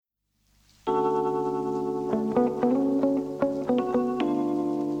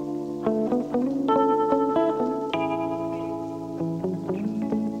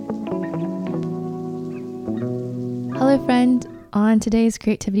On today's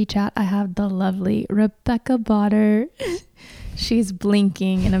Creativity Chat, I have the lovely Rebecca Botter. She's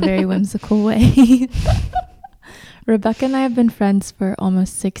blinking in a very whimsical way. Rebecca and I have been friends for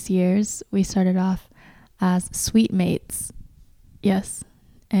almost 6 years. We started off as sweet mates. Yes.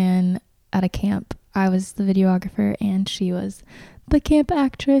 And at a camp, I was the videographer and she was the camp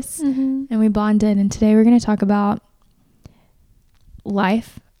actress. And we bonded. And today we're going to talk about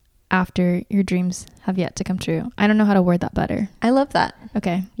life after your dreams have yet to come true. I don't know how to word that better. I love that.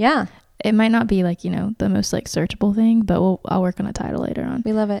 Okay. Yeah. It might not be like, the most like searchable thing, but I'll work on a title later on.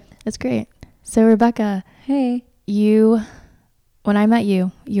 We love it. It's great. So Rebecca, hey, when I met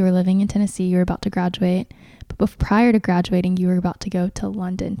you, you were living in Tennessee. You were about to graduate. But prior to graduating, you were about to go to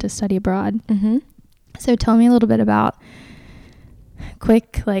London to study abroad. So tell me a little bit about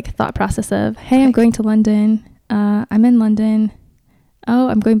quick like thought process of, hey, I'm going to London. I'm in London. Oh,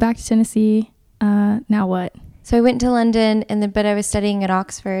 I'm going back to Tennessee. Now what? So I went to London, but I was studying at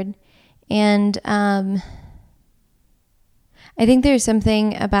Oxford. And I think there's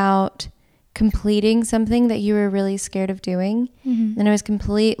something about completing something that you were really scared of doing. And I was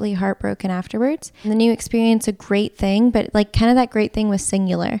completely heartbroken afterwards. And then you experience a great thing, but like kind of that great thing was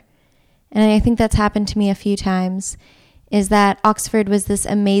singular. And I think that's happened to me a few times, is that Oxford was this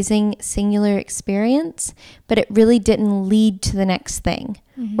amazing singular experience, but it really didn't lead to the next thing,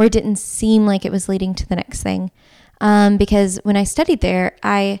 or it didn't seem like it was leading to the next thing. Because when I studied there,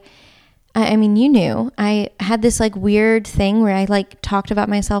 I mean, you knew, I had this like weird thing where I like talked about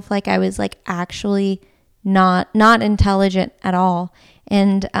myself like I was like actually not intelligent at all.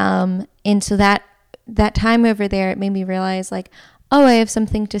 And so that time over there, it made me realize like, oh, I have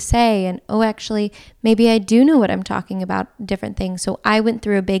something to say. And oh, actually, maybe I do know what I'm talking about, different things. So I went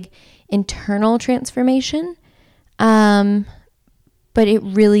through a big internal transformation, but it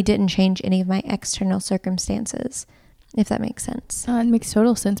really didn't change any of my external circumstances, if that makes sense. It makes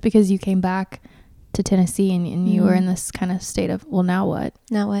total sense because you came back to Tennessee and you were in this kind of state of, well, now what?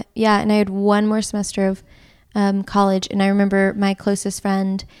 Now what? Yeah, and I had one more semester of college. And I remember my closest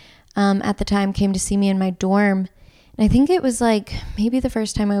friend at the time came to see me in my dorm. And I think it was like maybe the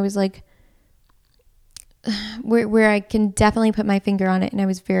first time I was like, where I can definitely put my finger on it. And I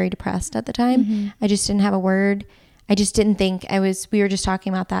was very depressed at the time. I just didn't have a word. I just didn't think we were just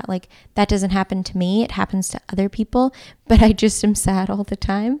talking about that. Like that doesn't happen to me. It happens to other people, but I just am sad all the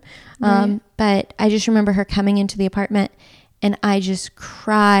time. Right. But I just remember her coming into the apartment and I just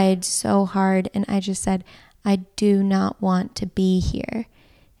cried so hard. And I just said, I do not want to be here.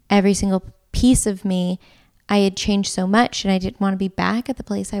 Every single piece of me, I had changed so much and I didn't want to be back at the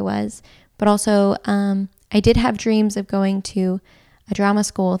place I was. But also, I did have dreams of going to a drama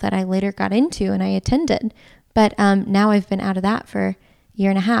school that I later got into and I attended. But now I've been out of that for a year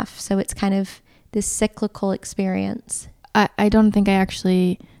and a half. So it's kind of this cyclical experience. I don't think I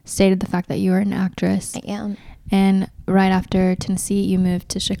actually stated the fact that you were an actress. I am. And right after Tennessee, you moved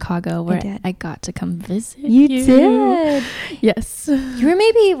to Chicago where I got to come visit you. You did? Yes. You were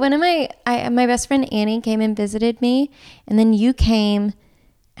maybe one of my best friend Annie came and visited me. And then you came.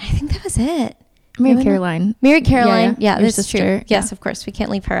 I think that was it. Mary Caroline. Yeah, this is true. Yes, Yeah. Of course. We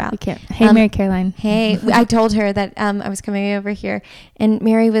can't leave her out. We can't. Hey, Mary Caroline. Hey, I told her that I was coming over here. And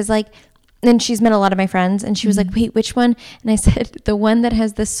Mary was like, and she's met a lot of my friends. And she was like, wait, which one? And I said, the one that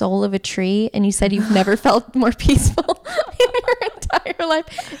has the soul of a tree. And you said you've never felt more peaceful in your entire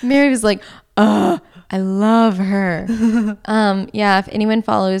life. Mary was like, oh, I love her. Yeah, if anyone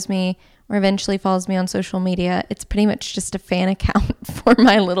follows me or eventually follows me on social media, it's pretty much just a fan account for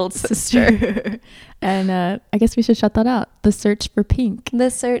my little sister. And I guess we should shout that out. The Search for Pink.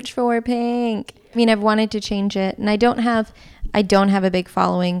 The Search for Pink. I mean, I've wanted to change it, and I don't have a big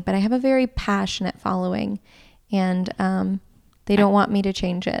following, but I have a very passionate following, and they don't want me to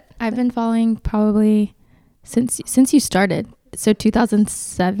change it. I've been following probably since you started. So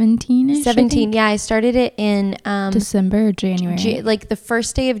 2017-ish? 17, yeah. I started it in December or January. Like the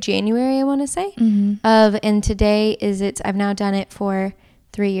first day of January, I want to say. And today I've now done it for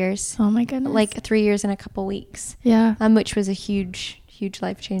 3 years. Oh my goodness. Like 3 years and a couple weeks. Yeah. Which was a huge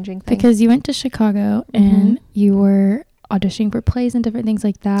life-changing thing. Because you went to Chicago and you were auditioning for plays and different things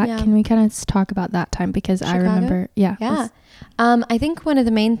like that. Yeah. Can we kind of talk about that time? Because Chicago? I remember, yeah. I think one of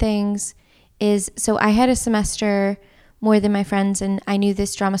the main things is, so I had a semester more than my friends, and I knew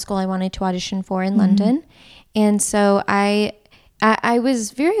this drama school I wanted to audition for in London. And so I was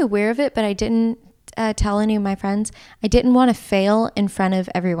very aware of it, but I didn't tell any of my friends. I didn't want to fail in front of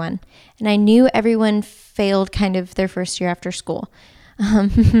everyone. And I knew everyone failed kind of their first year after school.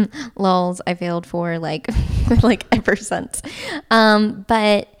 Lols, I failed for like ever since.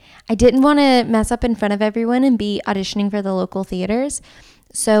 But I didn't want to mess up in front of everyone and be auditioning for the local theaters.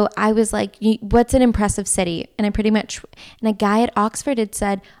 So I was like, what's an impressive city? And a guy at Oxford had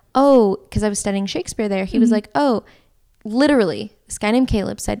said, oh, because I was studying Shakespeare there. He was like, oh, literally, this guy named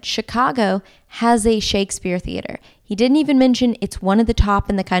Caleb said Chicago has a Shakespeare theater. He didn't even mention it's one of the top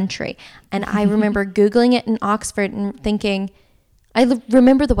in the country. And I remember Googling it in Oxford and thinking,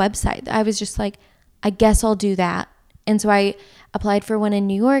 remember the website. I was just like, I guess I'll do that. And so I applied for one in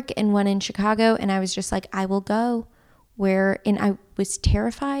New York and one in Chicago. And I was just like, I will go. And I was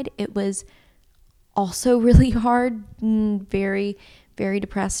terrified. It was also really hard and very, very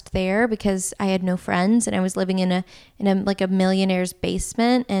depressed there because I had no friends and I was living in a millionaire's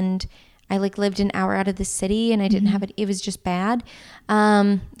basement, and I lived an hour out of the city, and I didn't have it. It was just bad.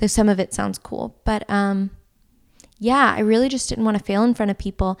 Though some of it sounds cool, but yeah, I really just didn't want to fail in front of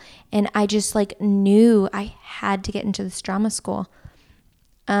people, and I just knew I had to get into this drama school.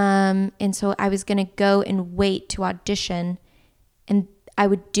 And so I was going to go and wait to audition, and I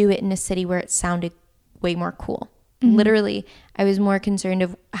would do it in a city where it sounded way more cool. Literally, I was more concerned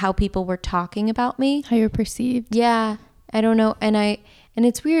of how people were talking about me. How you're perceived. Yeah. I don't know. And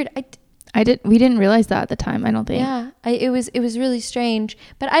it's weird. We didn't realize that at the time, I don't think. Yeah. It was really strange,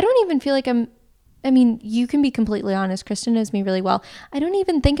 but I don't even feel like you can be completely honest. Kristen knows me really well. I don't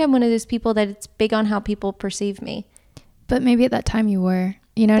even think I'm one of those people that it's big on how people perceive me. But maybe at that time you were,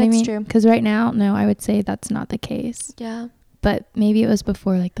 you know what I mean? That's true. Because right now, no, I would say that's not the case. Yeah. But maybe it was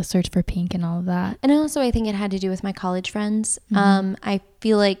before the search for Pink and all of that. And also I think it had to do with my college friends. I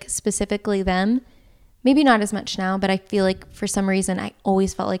feel like specifically them, maybe not as much now, but I feel like for some reason I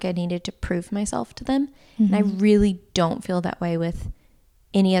always felt like I needed to prove myself to them. And I really don't feel that way with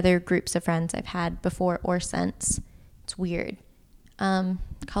any other groups of friends I've had before or since. It's weird.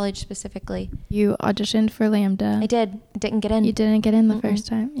 College specifically. You auditioned for Lambda. I did. I didn't get in. You didn't get in the first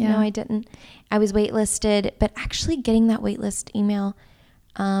time? Yeah. No, I didn't. I was waitlisted, but actually getting that waitlist email,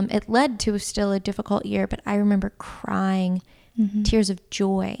 it led to still a difficult year, but I remember crying tears of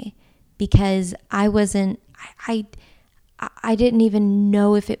joy because I didn't even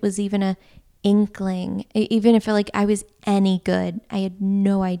know if it was even a inkling, even if I was any good. I had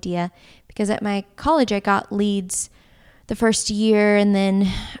no idea because at my college I got leads the first year, and then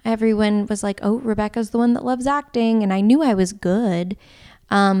everyone was like, oh, Rebecca's the one that loves acting, and I knew I was good,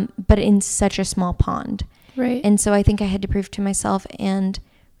 but in such a small pond. Right. And so I think I had to prove to myself, and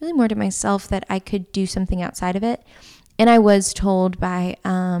really more to myself, that I could do something outside of it. And I was told by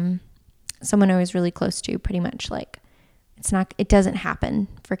someone I was really close to, pretty much it doesn't happen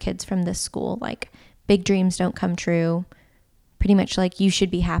for kids from this school. Big dreams don't come true. Pretty much you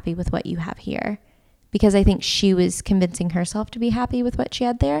should be happy with what you have here. Because I think she was convincing herself to be happy with what she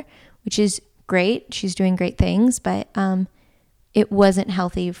had there, which is great. She's doing great things, but it wasn't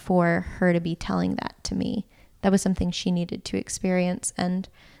healthy for her to be telling that to me. That was something she needed to experience, and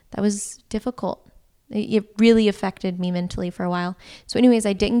that was difficult. It really affected me mentally for a while. So anyways,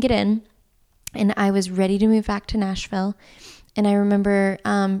 I didn't get in, and I was ready to move back to Nashville. And I remember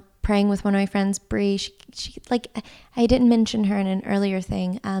praying with one of my friends, Bree. She I didn't mention her in an earlier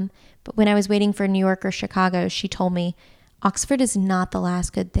thing, but when I was waiting for New York or Chicago, she told me, Oxford is not the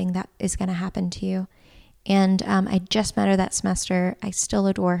last good thing that is going to happen to you. And I just met her that semester. I still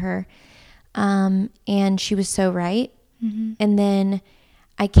adore her. And she was so right. And then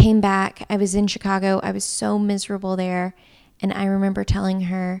I came back. I was in Chicago. I was so miserable there. And I remember telling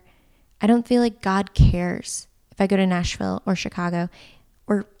her, I don't feel like God cares if I go to Nashville or Chicago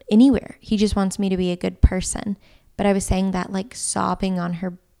or anywhere. He just wants me to be a good person. But I was saying that sobbing on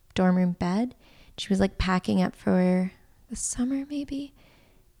her dorm room bed. She was packing up for the summer maybe.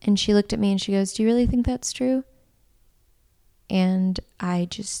 And she looked at me and she goes, do you really think that's true? And I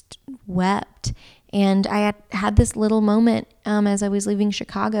just wept. And I had this little moment as I was leaving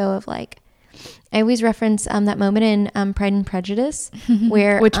Chicago of I always reference that moment in Pride and Prejudice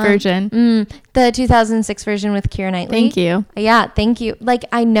where which version? The 2006 version with Keira Knightley. Thank you. Yeah, thank you.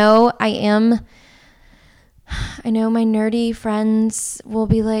 I know my nerdy friends will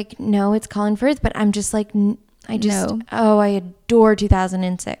be no, it's Colin Firth, but I'm just I adore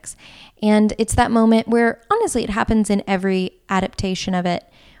 2006. And it's that moment where honestly it happens in every adaptation of it,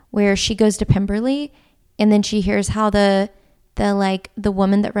 where she goes to Pemberley and then she hears how the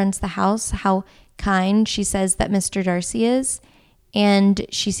woman that runs the house, how kind she says that Mr. Darcy is. And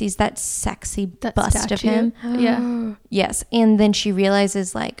she sees that sexy bust statue of him. Yeah. Yes. And then she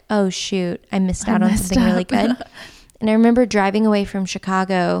realizes oh shoot, I missed out on something really good. And I remember driving away from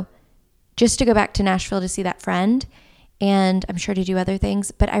Chicago just to go back to Nashville to see that friend. And I'm sure to do other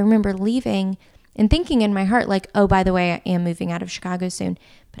things. But I remember leaving and thinking in my heart, like, oh, by the way, I am moving out of Chicago soon.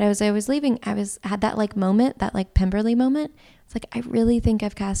 But as I was leaving, had that like moment, that like Pemberley moment. It's like, I really think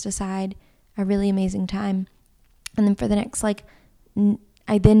I've cast aside a really amazing time. And then for the next, like,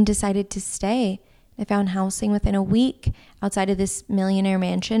 I then decided to stay. I found housing within a week outside of this millionaire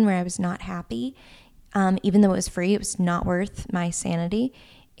mansion where I was not happy. Even though it was free, it was not worth my sanity.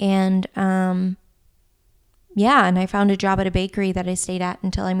 And, yeah, and I found a job at a bakery that I stayed at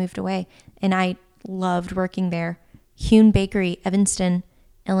until I moved away. And I loved working there. Hune Bakery, Evanston,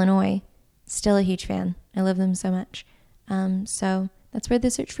 Illinois. Still a huge fan. I love them so much. So that's where the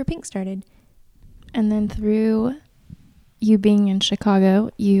search for Pink started. And then through you being in Chicago,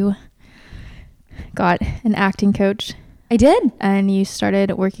 you got an acting coach. I did. And you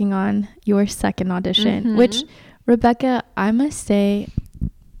started working on your second audition, which, Rebecca, I must say,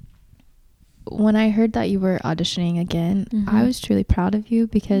 when I heard that you were auditioning again, I was truly proud of you,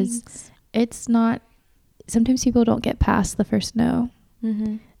 because it's not, sometimes people don't get past the first no.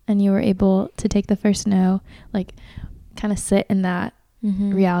 And you were able to take the first no, like kind of sit in that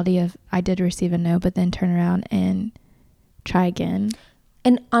reality of, I did receive a no, but then turn around and try again.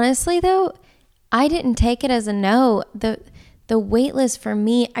 And honestly though, I didn't take it as a no. The wait list for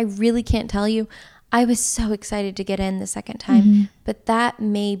me, I really can't tell you. I was so excited to get in the second time, but that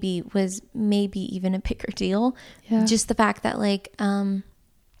was maybe even a bigger deal. Yeah. Just the fact that like,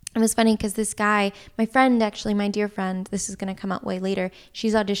 it was funny because this guy, my friend, actually, my dear friend, this is going to come out way later.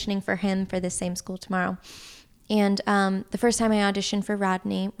 She's auditioning for him for the same school tomorrow. And the first time I auditioned for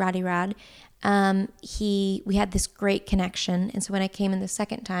Roddy Rod, we had this great connection. And so when I came in the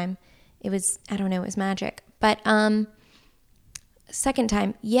second time, it was, I don't know, it was magic. But second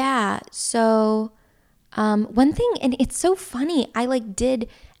time, yeah. So one thing, and it's so funny,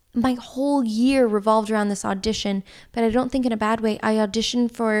 my whole year revolved around this audition, but I don't think in a bad way. I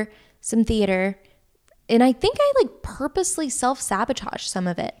auditioned for some theater, and I think I like purposely self-sabotaged some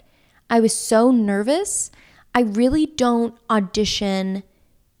of it. I was so nervous. I really don't audition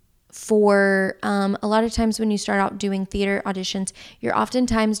for, a lot of times when you start out doing theater auditions, you're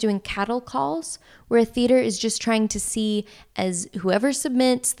oftentimes doing cattle calls, where a theater is just trying to see, as whoever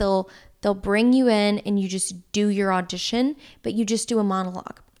submits, they'll bring you in and you just do your audition, but you just do a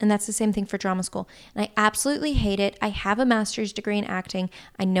monologue. And that's the same thing for drama school. And I absolutely hate it. I have a master's degree in acting.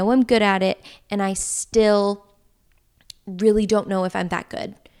 I know I'm good at it, and I still really don't know if I'm that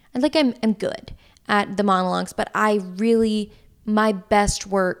good. I'm good at the monologues, but my best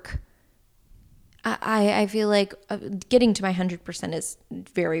work, I feel like getting to my 100% is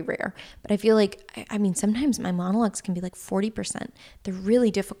very rare. But I feel like, I mean, sometimes my monologues can be like 40%. They're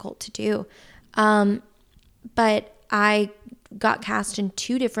really difficult to do. But I got cast in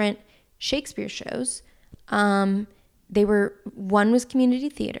 2 different Shakespeare shows. One was community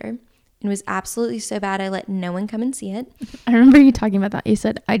theater. It was absolutely so bad, I let no one come and see it. I remember you talking about that. You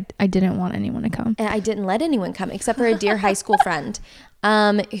said, I didn't want anyone to come. And I didn't let anyone come, except for a dear high school friend,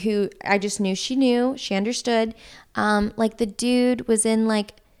 who I just knew, she understood. Like the dude was in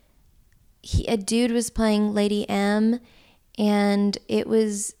a dude was playing Lady M, and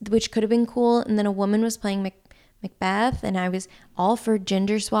which could have been cool. And then a woman was playing Macbeth, and I was all for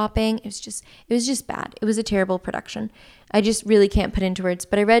gender swapping. It was just bad. It was a terrible production. I just really can't put into words.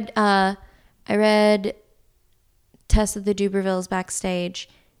 But I read Tess of the Dubervilles backstage,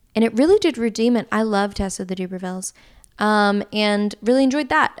 and it really did redeem it. I love Tess of the Dubervilles, and really enjoyed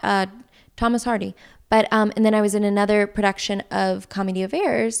that. Thomas Hardy. But and then I was in another production of Comedy of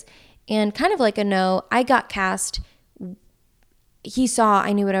Errors, and kind of like a no, I got cast.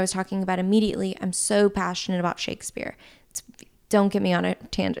 I knew what I was talking about immediately. I'm so passionate about Shakespeare. Don't get me on a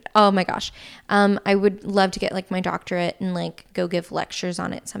tangent. Oh my gosh. I would love to get like my doctorate and like go give lectures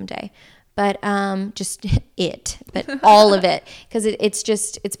on it someday. But but all of it. Because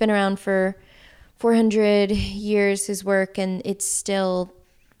it's been around for 400 years, his work, and it's still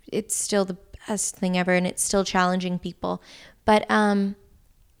the best thing ever, and it's still challenging people. But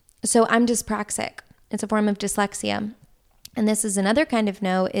so I'm dyspraxic. It's a form of dyslexia. And this is another kind of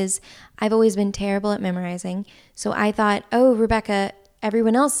no, is I've always been terrible at memorizing. So I thought, oh, Rebecca,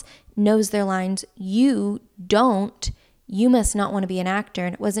 everyone else knows their lines. You don't. You must not want to be an actor.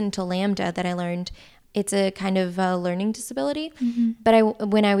 And it wasn't until Lambda that I learned it's a kind of learning disability. But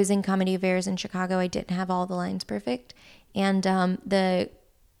when I was in Comedy of Errors in Chicago, I didn't have all the lines perfect. And the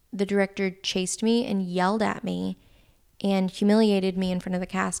director chased me and yelled at me and humiliated me in front of the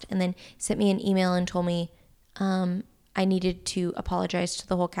cast, and then sent me an email and told me I needed to apologize to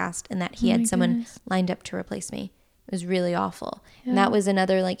the whole cast, and that he had someone lined up to replace me. It was really awful. Yeah. And that was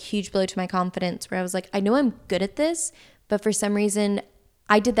another like huge blow to my confidence, where I was like, I know I'm good at this, but for some reason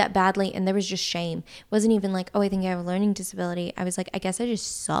I did that badly, and there was just shame. It wasn't even like, oh, I think I have a learning disability. I was like, I guess I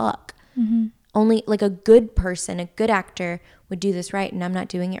just suck. Only like a good person, a good actor would do this right, and I'm not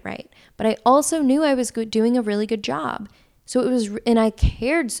doing it right. But I also knew I was doing a really good job. So it was, and I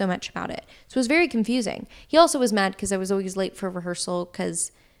cared so much about it. So it was very confusing. He also was mad because I was always late for rehearsal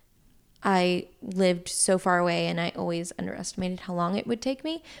because I lived so far away, and I always underestimated how long it would take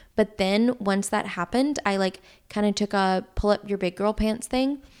me. But then once that happened, I like kind of took a pull up your big girl pants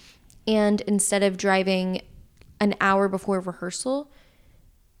thing. And instead of driving an hour before rehearsal,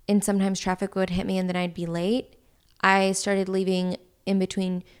 and sometimes traffic would hit me and then I'd be late, I started leaving in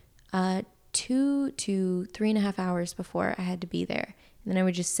between 2 to 3.5 hours before I had to be there. And then I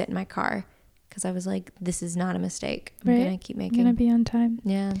would just sit in my car because I was like, this is not a mistake. I'm going to keep making. I'm going to be on time.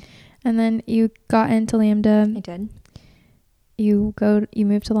 Yeah. And then you got into LAMDA. I did. You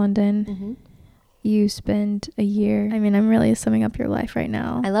moved to London. You spent a year. I mean, I'm really summing up your life right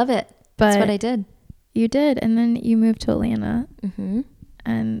now. I love it. But that's what I did. You did. And then you moved to Atlanta.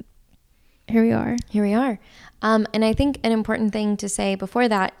 And here we are. And I think an important thing to say before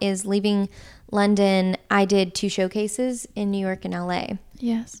that is leaving London, I did 2 showcases in New York and LA.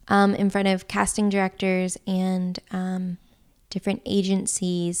 Yes. In front of casting directors and different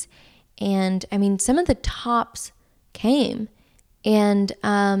agencies. And I mean, some of the tops came. And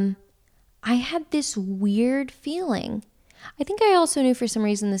I had this weird feeling. I think I also knew for some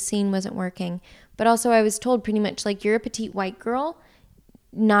reason the scene wasn't working. But also I was told pretty much like, you're a petite white girl.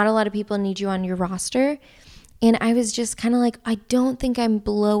 Not a lot of people need you on your roster. And I was just kind of like, I don't think I'm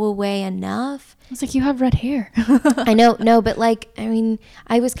blow away enough. It's like, you have red hair. I know, no, but like, I mean,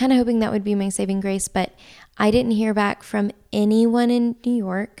 I was kind of hoping that would be my saving grace, but I didn't hear back from anyone in New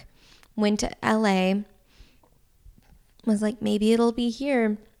York. Went to LA. Was like, maybe it'll be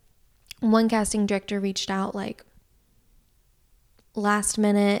here. One casting director reached out like last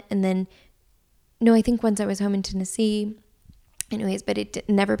minute. And then, no, I think once I was home in Tennessee. Anyways, but it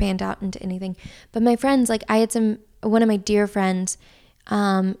never panned out into anything. But my friends, like I had one of my dear friends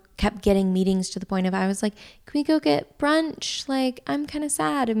kept getting meetings to the point of I was like, can we go get brunch? Like, I'm kind of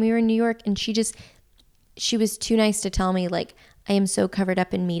sad. And we were in New York, and she was too nice to tell me, like, I am so covered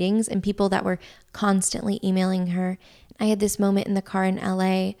up in meetings and people that were constantly emailing her. I had this moment in the car in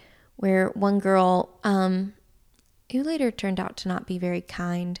LA where one girl, who later turned out to not be very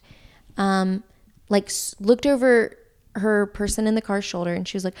kind, looked over her person in the car's shoulder, and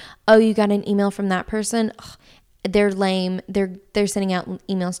she was like, oh, you got an email from that person? Ugh, they're lame. They're sending out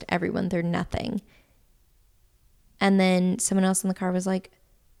emails to everyone. They're nothing. And then someone else in the car was like,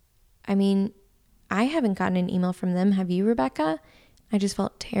 I mean, I haven't gotten an email from them. Have you, Rebecca? I just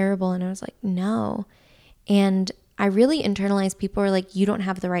felt terrible. And I was like, no. And I really internalized people were like, you don't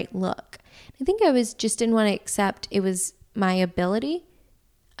have the right look. I think I didn't want to accept it was my ability.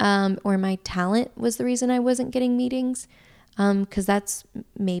 Or my talent was the reason I wasn't getting meetings, because that's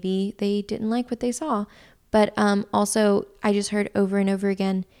maybe they didn't like what they saw. But also, I just heard over and over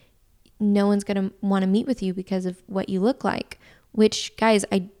again, no one's going to want to meet with you because of what you look like, which, guys,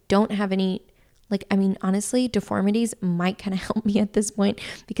 I don't have any, honestly, deformities might kind of help me at this point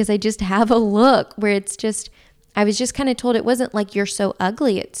because I just have a look where it's just, I was just kind of told it wasn't like you're so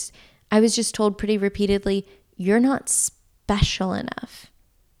ugly. I was just told pretty repeatedly, you're not special enough.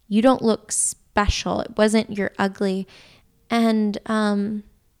 You don't look special. It wasn't you're ugly. And I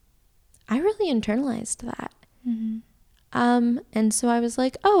really internalized that. And so I was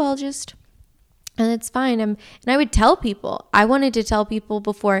like, oh, and it's fine. And I would tell people. I wanted to tell people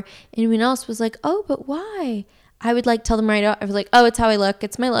before anyone else was like, oh, but why? I would like tell them right out. I was like, oh, it's how I look.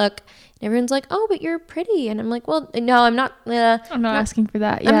 It's my look. And everyone's like, oh, but you're pretty. And I'm like, well, no, I'm not. I'm not asking for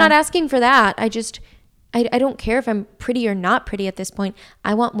that. Yeah. I'm not asking for that. I don't care if I'm pretty or not pretty at this point.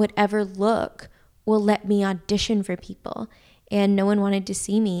 I want whatever look will let me audition for people. And no one wanted to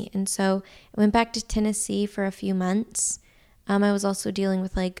see me. And so I went back to Tennessee for a few months. I was also dealing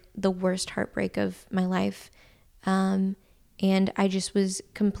with like the worst heartbreak of my life. And I just was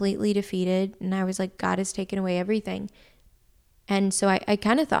completely defeated. And I was like, God has taken away everything. And so I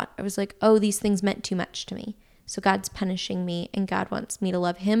kind of thought, I was like, oh, these things meant too much to me. So God's punishing me, and God wants me to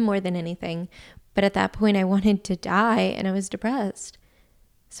love him more than anything. But at that point, I wanted to die, and I was depressed.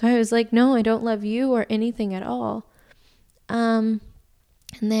 So I was like, no, I don't love you or anything at all. And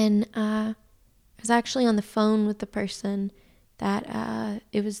then I was actually on the phone with the person that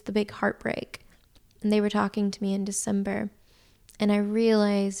it was the big heartbreak. And they were talking to me in December. And I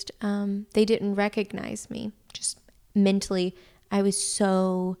realized they didn't recognize me. Just mentally, I was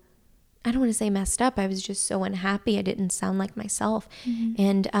so, I don't want to say messed up. I was just so unhappy. I didn't sound like myself.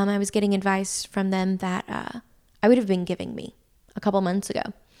 And I was getting advice from them that I would have been giving me. a couple months ago.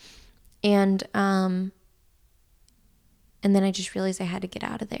 And then I just realized I had to get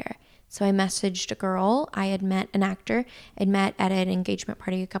out of there. So I messaged a girl. I had met an actor. I'd met at an engagement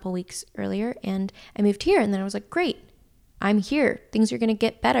party a couple weeks earlier, and I moved here. And then I was like, great, I'm here. Things are going to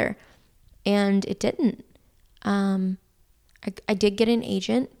get better. And it didn't. I did get an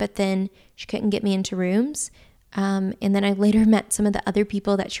agent, but then she couldn't get me into rooms. And then I later met some of the other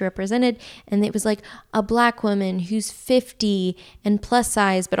people that she represented, and it was like a Black woman who's 50 and plus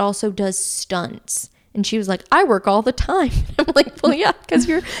size, but also does stunts. And she was like, I work all the time. I'm like, well, yeah, because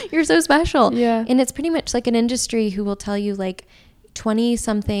you're so special. Yeah. And it's pretty much like an industry who will tell you like 20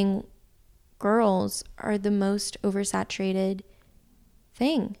 something girls are the most oversaturated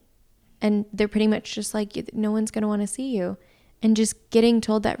thing. And they're pretty much just like, no one's going to want to see you. And just getting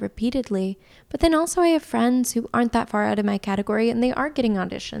told that repeatedly. But then also I have friends who aren't that far out of my category, and they are getting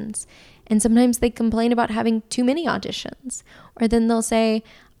auditions. And sometimes they complain about having too many auditions. Or then they'll say,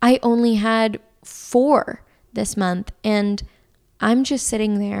 I only had 4 this month. And I'm just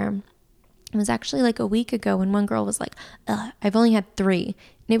sitting there. It was actually like a week ago when one girl was like, I've only had 3.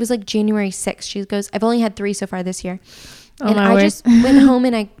 And it was like January 6th. She goes, I've only had 3 so far this year. Oh, and I just went home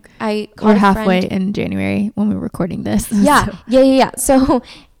and I called We're halfway friend. in January when we're recording this. Yeah. So. Yeah. So,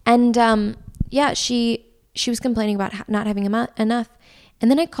 and she was complaining about not having enough. And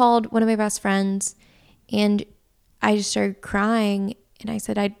then I called one of my best friends, and I just started crying. And I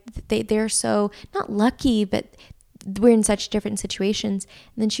said, they're so not lucky, but we're in such different situations.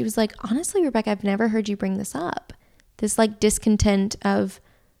 And then she was like, honestly, Rebecca, I've never heard you bring this up. This like discontent of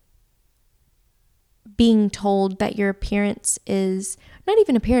being told that your appearance is not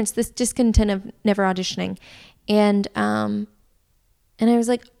even appearance, this discontent of never auditioning. And I was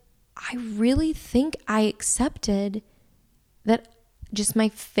like, I really think I accepted that just my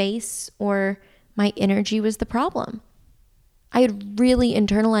face or my energy was the problem. I had really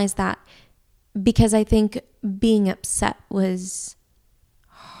internalized that because I think being upset was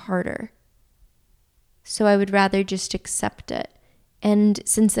harder. So I would rather just accept it. And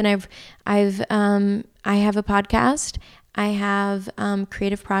since then I have a podcast. I have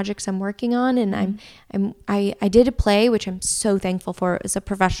creative projects I'm working on, and I did a play, which I'm so thankful for. It was a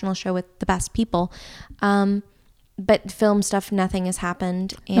professional show with the best people. But film stuff, nothing has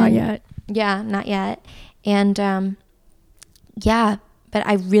happened. And Not yet. Yeah, not yet. And but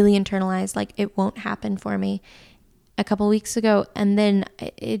I really internalized like it won't happen for me a couple weeks ago. And then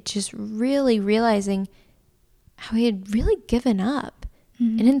it just really realizing how I had really given up.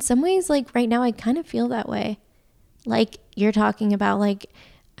 Mm-hmm. And in some ways, like right now, I kind of feel that way. Like you're talking about like,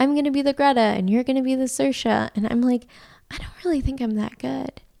 I'm going to be the Greta and you're going to be the Saoirse. And I'm like, I don't really think I'm that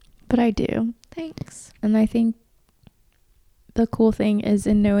good. But I do. Thanks. And I think the cool thing is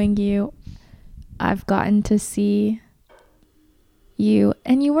in knowing you, I've gotten to see you,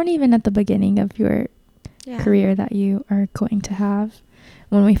 and you weren't even at the beginning of your career that you are going to have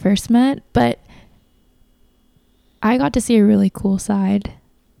when we first met, but I got to see a really cool side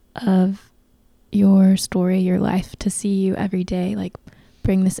of your story, your life, to see you every day, like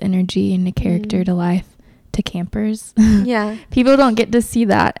bring this energy and a character to life to campers. Yeah. People don't get to see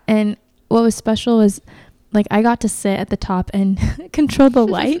that. And what was special was like I got to sit at the top and control the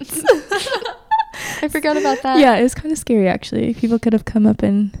lights. I forgot about that. Yeah, it was kind of scary actually. People could have come up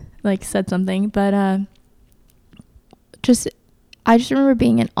and like said something, but I just remember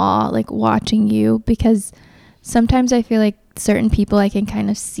being in awe, like watching you, because sometimes I feel like certain people I can kind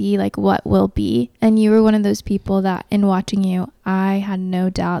of see like what will be, and you were one of those people that in watching you, I had no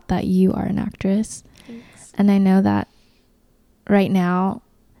doubt that you are an actress. Thanks. And I know that right now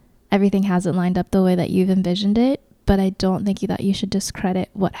everything hasn't lined up the way that you've envisioned it, but I don't think that you should discredit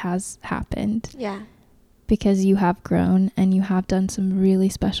what has happened. Yeah. Because you have grown and you have done some really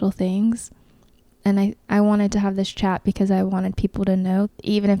special things. And I wanted to have this chat because I wanted people to know,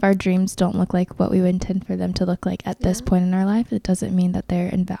 even if our dreams don't look like what we would intend for them to look like at this point in our life, it doesn't mean that they're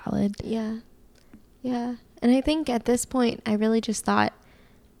invalid. Yeah. Yeah. And I think at this point, I really just thought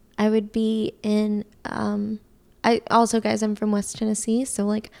I would be in, I also, guys, I'm from West Tennessee. So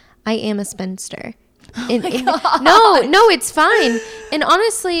like I am a spinster. No, it's fine. And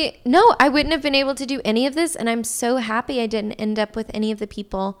honestly, no, I wouldn't have been able to do any of this. And I'm so happy I didn't end up with any of the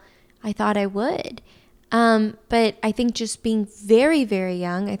people I thought I would. But I think just being very, very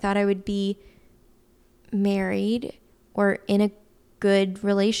young, I thought I would be married or in a good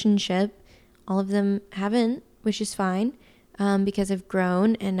relationship. All of them haven't, which is fine, because I've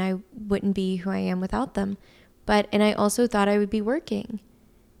grown and I wouldn't be who I am without them. And I also thought I would be working.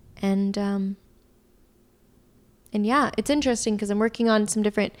 And yeah, it's interesting because I'm working on some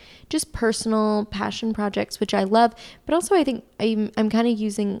different just personal passion projects, which I love. But also I think I'm kind of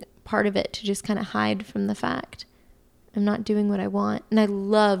using part of it to just kind of hide from the fact I'm not doing what I want. And I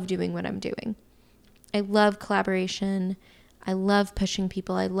love doing what I'm doing. I love collaboration. I love pushing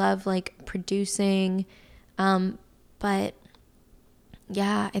people. I love like producing. But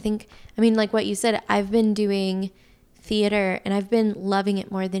yeah, like what you said, I've been doing theater and I've been loving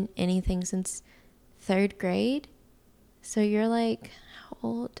it more than anything since 3rd grade. So you're like, how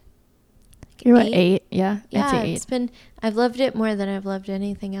old? Like you're 8? Yeah. Yeah, I'd say 8. I've loved it more than I've loved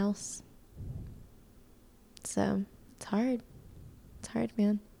anything else. So it's hard. It's hard,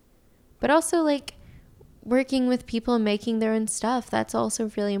 man. But also like working with people and making their own stuff. That's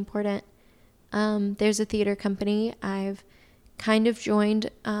also really important. There's a theater company I've kind of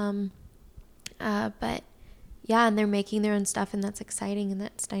joined. But yeah, and they're making their own stuff and that's exciting and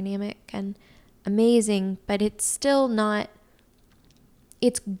that's dynamic and amazing, but it's still not,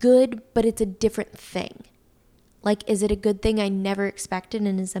 it's good, but it's a different thing. Like, is it a good thing I never expected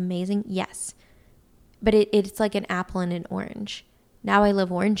and is amazing? Yes. But it's like an apple and an orange. Now I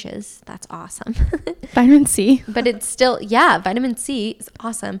love oranges. That's awesome. Vitamin C. But it's still, yeah, vitamin C is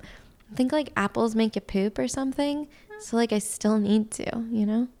awesome. I think like apples make you poop or something. So like I still need to, you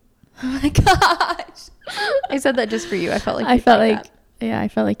know? Oh my gosh. I said that just for you. I felt like I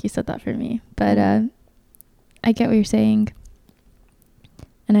felt like you said that for me. But I get what you're saying.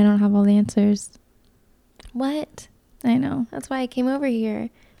 And I don't have all the answers. What? I know. That's why I came over here.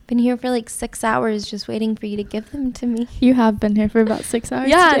 Been here for like 6 hours just waiting for you to give them to me. You have been here for about 6 hours.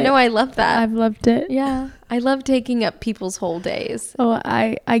 Yeah, today. no, I love that. I've loved it. Yeah. I love taking up people's whole days. Oh,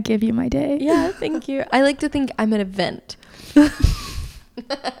 I give you my day. Yeah, thank you. I like to think I'm an event.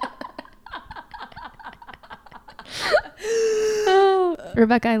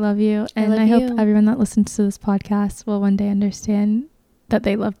 Rebecca, I love you. And I hope everyone that listens to this podcast will one day understand that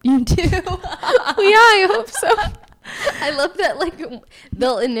they love you too. Yeah, I hope so. I love that, like,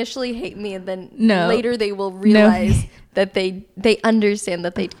 they'll initially hate me and then later they will realize that they understand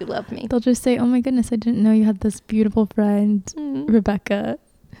that they do love me. They'll just say, oh my goodness, I didn't know you had this beautiful friend, Rebecca.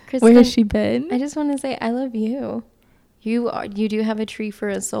 Kristen, where has she been? I just want to say I love you. You do have a tree for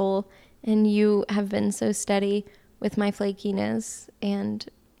a soul, and you have been so steady with my flakiness, and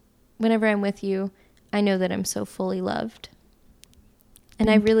whenever I'm with you, I know that I'm so fully loved. And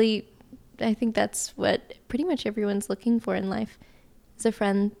I think that's what pretty much everyone's looking for in life, is a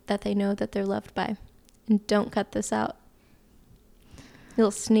friend that they know that they're loved by. And don't cut this out. Little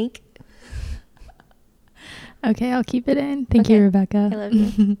sneak. Okay, I'll keep it in. Thank you, Rebecca. I love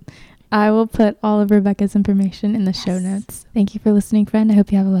you. I will put all of Rebecca's information in the show notes. Thank you for listening, friend. I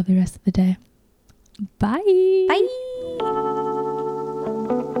hope you have a lovely rest of the day. Bye. Bye.